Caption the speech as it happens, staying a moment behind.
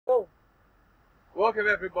Oh, Welcome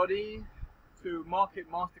everybody to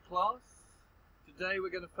Market Masterclass. Today we're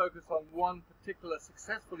going to focus on one particular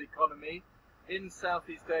successful economy in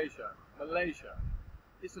Southeast Asia, Malaysia.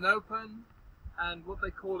 It's an open and what they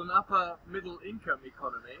call an upper middle income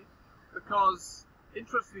economy because,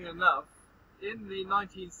 interestingly enough, in the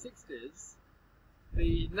 1960s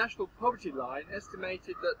the national poverty line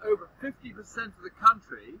estimated that over 50% of the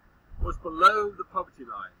country was below the poverty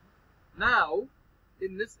line. Now,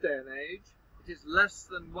 in this day and age, it is less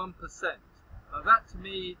than 1%. Now that to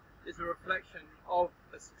me is a reflection of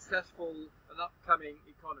a successful and upcoming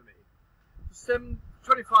economy. For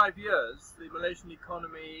 25 years, the Malaysian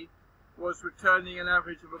economy was returning an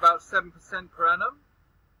average of about 7% per annum.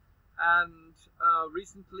 And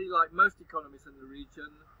recently, like most economies in the region,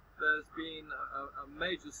 there's been a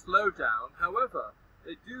major slowdown. However,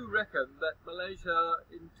 they do reckon that Malaysia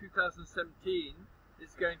in 2017 is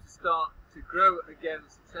going to start to grow again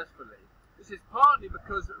successfully. This is partly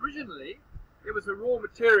because originally it was a raw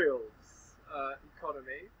materials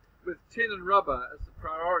economy with tin and rubber as the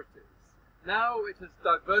priorities. Now it has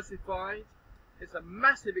diversified. It's a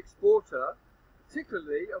massive exporter,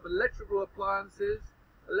 particularly of electrical appliances,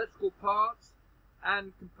 electrical parts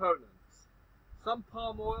and components, some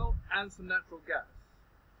palm oil and some natural gas.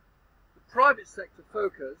 The private sector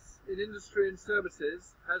focus in industry and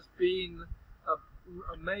services has been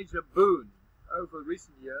a major boon over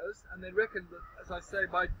recent years, and they reckon that, as I say,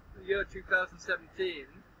 by the year 2017,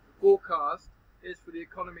 the forecast is for the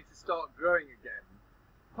economy to start growing again.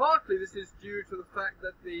 Partly this is due to the fact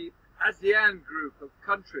that the ASEAN group of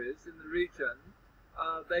countries in the region,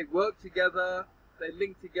 they work together, they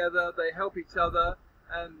link together, they help each other,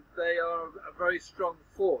 and they are a very strong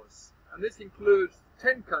force. And this includes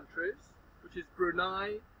 10 countries, which is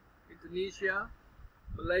Brunei, Indonesia,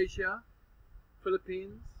 Malaysia,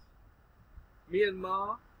 Philippines,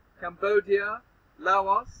 Myanmar, Cambodia,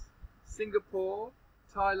 Laos, Singapore,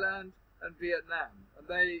 Thailand and Vietnam.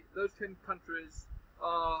 And those 10 countries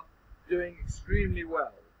are doing extremely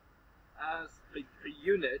well as a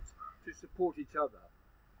unit to support each other.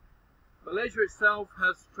 Malaysia itself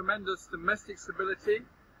has tremendous domestic stability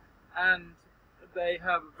and they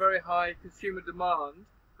have a very high consumer demand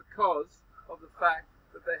because of the fact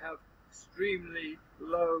that they have extremely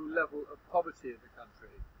low level of poverty in the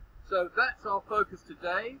country. So that's our focus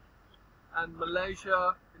today, and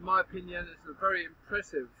Malaysia, in my opinion, is a very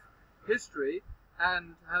impressive history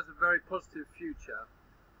and has a very positive future.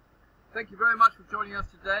 Thank you very much for joining us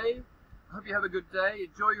today. I hope you have a good day,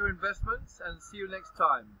 enjoy your investments and see you next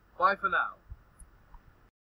time. Bye for now.